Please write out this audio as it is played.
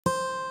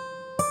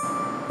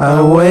I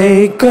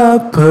wake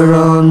up, put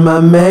on my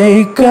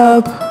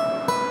makeup.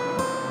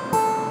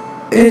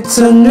 It's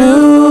a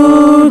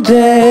new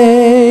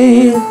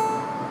day,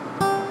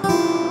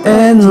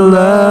 and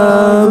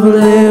love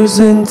lives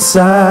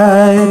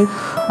inside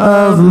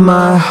of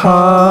my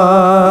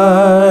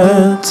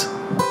heart.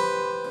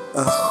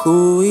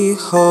 Ahui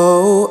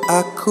ho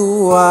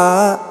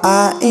akua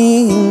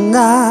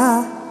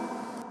aina.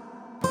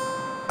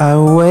 I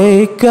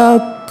wake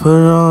up,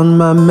 put on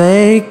my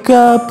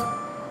makeup.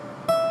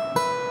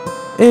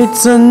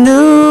 It's a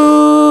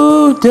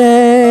new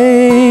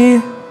day,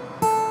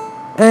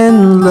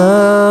 and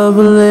love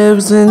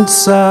lives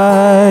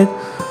inside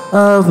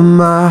of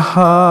my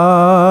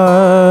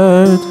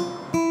heart.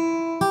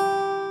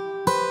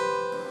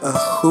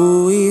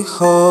 Ahui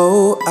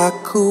ho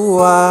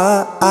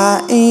akua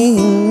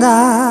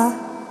aina.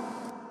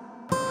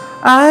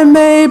 I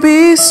may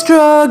be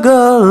struggling,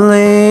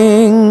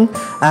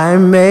 I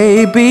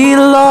may be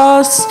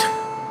lost.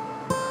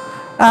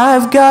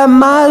 I've got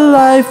my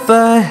life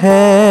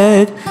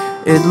ahead,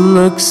 it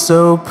looks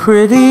so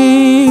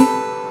pretty.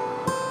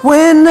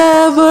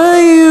 Whenever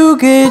you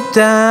get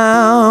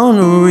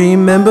down,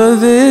 remember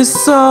this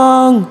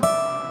song.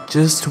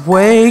 Just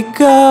wake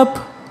up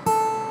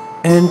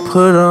and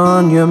put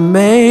on your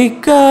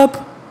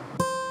makeup.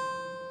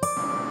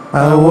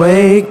 I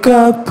wake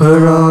up,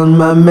 put on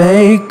my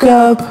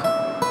makeup.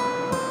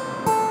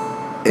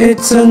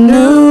 It's a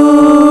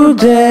new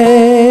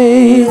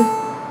day,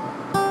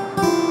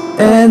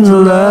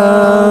 and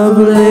love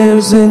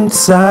lives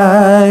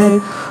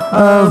inside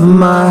of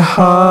my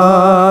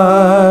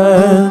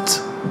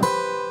heart.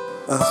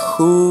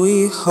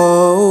 Ahui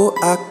ho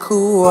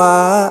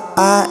akua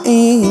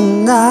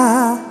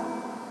aina.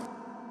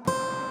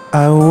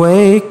 I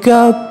wake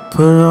up,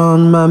 put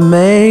on my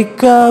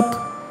makeup.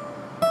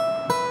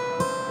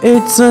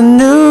 It's a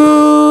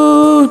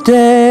new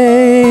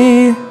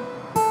day,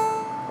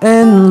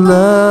 and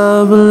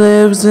love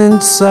lives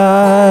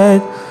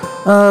inside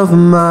of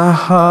my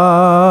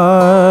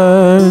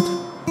heart.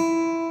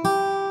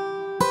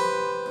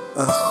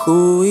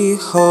 Ahui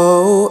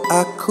ho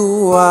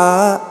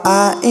akua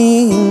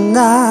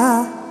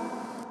aina.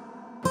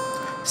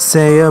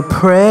 Say a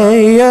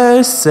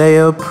prayer, say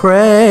a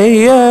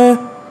prayer.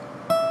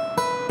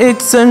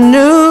 It's a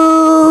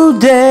new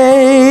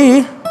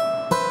day,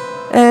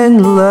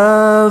 and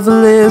love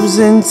lives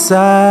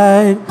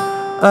inside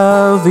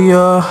of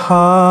your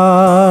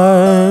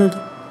heart.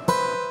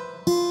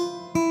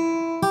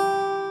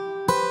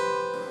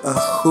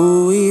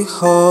 Ahui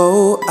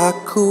ho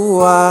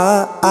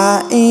akua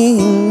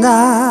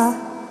aina.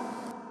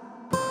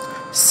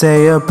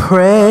 Say a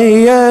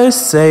prayer,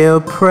 say a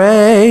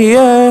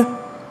prayer.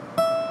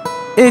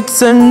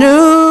 It's a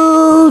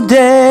new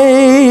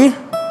day,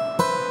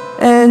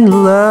 and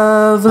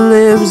love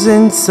lives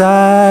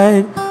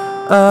inside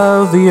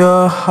of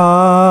your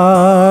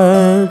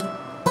heart.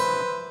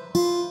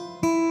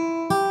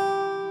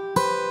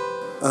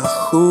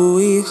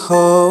 Ahui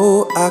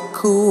ho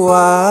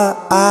akua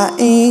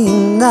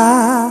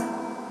aina.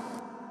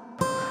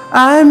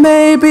 I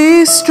may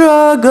be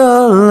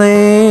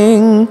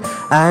struggling,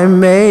 I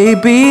may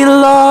be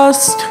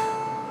lost.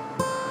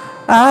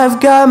 I've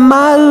got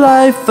my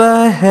life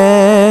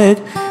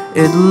ahead,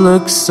 it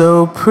looks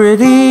so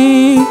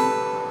pretty.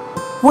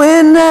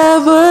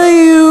 Whenever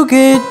you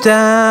get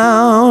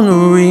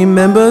down,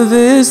 remember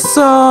this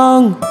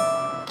song.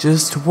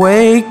 Just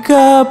wake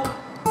up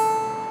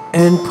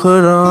and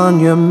put on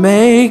your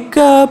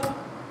makeup.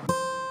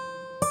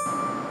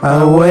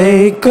 I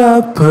wake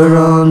up, put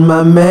on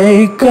my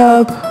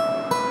makeup.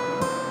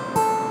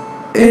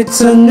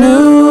 It's a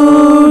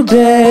new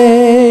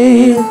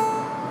day,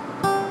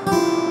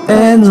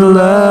 and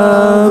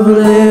love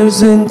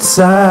lives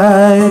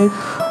inside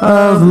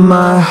of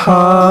my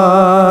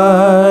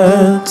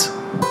heart.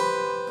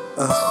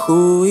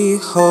 Ahui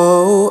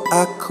ho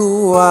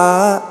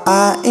akua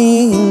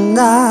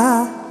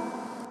aina.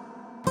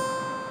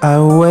 I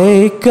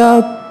wake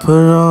up,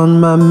 put on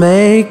my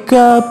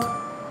makeup.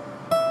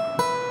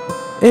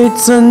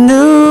 It's a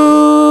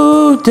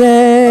new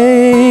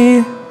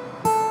day,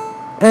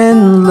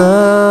 and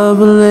love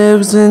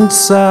lives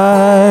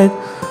inside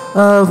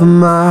of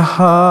my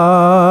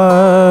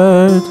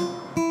heart.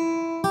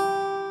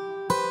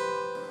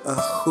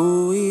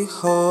 Ahui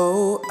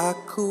ho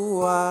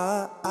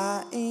akua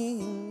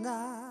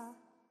aina.